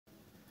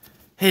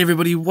Hey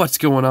everybody, what's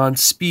going on?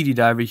 Speedy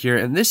Diver here,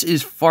 and this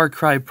is Far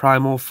Cry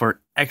Primal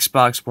for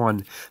Xbox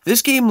One.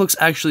 This game looks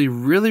actually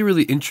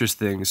really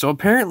interesting. So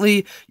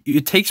apparently,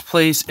 it takes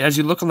place, as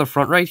you look on the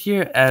front right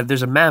here,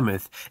 there's a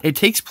mammoth. It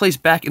takes place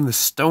back in the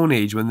Stone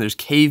Age when there's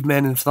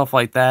cavemen and stuff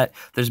like that.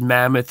 There's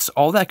mammoths,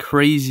 all that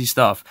crazy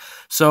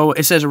stuff. So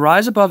it says,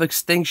 rise above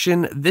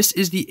extinction, this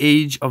is the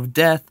age of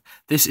death.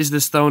 This is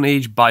the Stone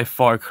Age by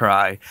Far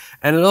Cry.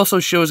 And it also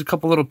shows a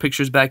couple little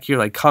pictures back here,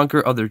 like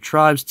conquer other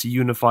tribes to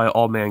unify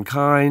all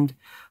mankind.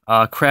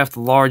 Craft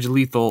large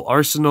lethal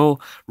arsenal,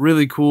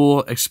 really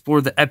cool.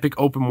 Explore the epic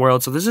open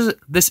world. So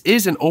this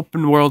is an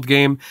open world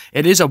game.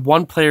 It is a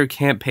one-player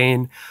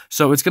campaign,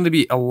 so it's going to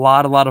be a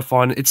lot of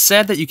fun. It's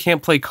sad that you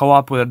can't play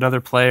co-op with another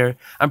player.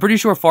 I'm pretty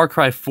sure Far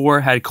Cry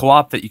 4 had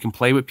co-op that you can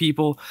play with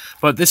people,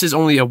 but this is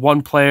only a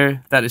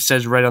one-player that it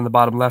says right on the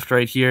bottom left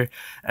right here.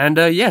 And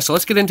yeah, so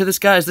let's get into this,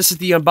 guys. This is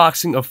the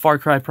unboxing of Far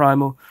Cry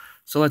Primal.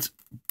 So let's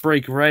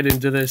break right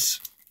into this,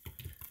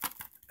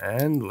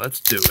 and let's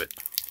do it.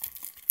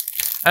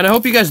 And I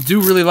hope you guys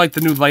do really like the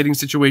new lighting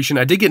situation.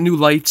 I did get new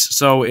lights,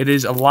 so it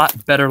is a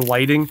lot better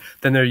lighting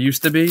than there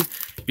used to be,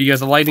 because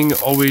the lighting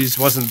always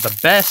wasn't the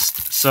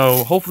best,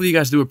 so hopefully you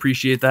guys do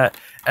appreciate that.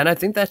 And I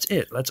think that's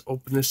it. Let's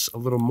open this a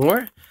little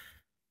more.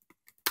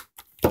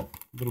 A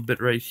little bit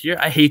right here.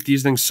 I hate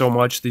these things so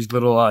much, these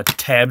little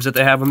tabs that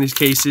they have on these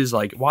cases.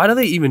 Like, why do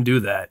they even do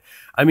that?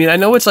 I mean, I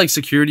know it's like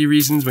security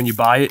reasons when you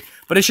buy it,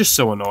 but it's just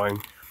so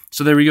annoying.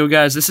 So there we go,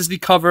 guys. This is the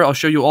cover. I'll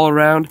show you all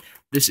around.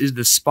 This is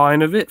the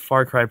spine of it,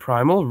 Far Cry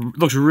Primal.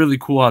 Looks really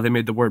cool how they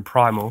made the word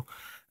Primal.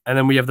 And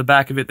then we have the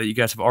back of it that you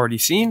guys have already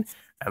seen.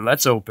 And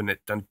let's open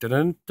it. Dun, dun,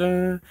 dun,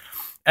 dun.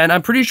 And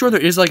I'm pretty sure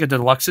there is like a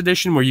deluxe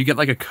edition where you get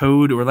like a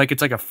code, or like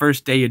it's like a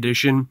first day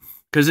edition.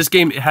 Because this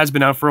game, it has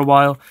been out for a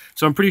while.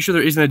 So I'm pretty sure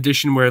there is an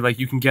edition where like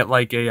you can get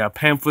like a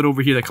pamphlet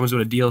over here that comes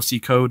with a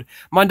DLC code.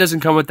 Mine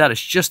doesn't come with that.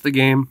 It's just the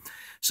game.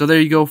 So there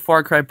you go,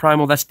 Far Cry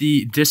Primal. That's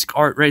the disc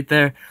art right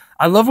there.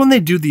 I love when they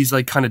do these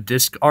like kind of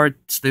disc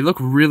arts. They look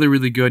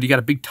really good. You got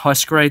a big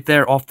tusk right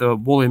there off the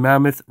woolly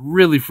mammoth.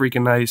 Really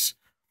freaking nice.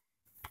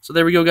 So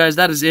there we go, guys.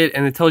 That is it.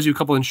 And it tells you a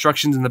couple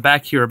instructions in the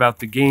back here about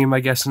the game,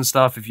 I guess, and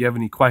stuff, if you have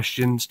any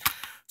questions.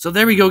 So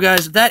there we go,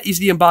 guys. That is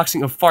the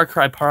unboxing of Far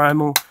Cry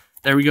Primal.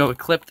 There we go, it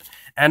clipped.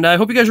 And I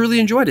hope you guys really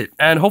enjoyed it.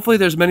 And hopefully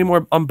there's many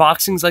more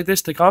unboxings like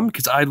this to come,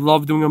 because I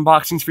love doing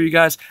unboxings for you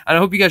guys. And I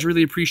hope you guys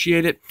really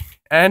appreciate it.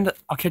 And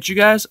I'll catch you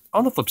guys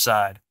on the flip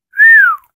side.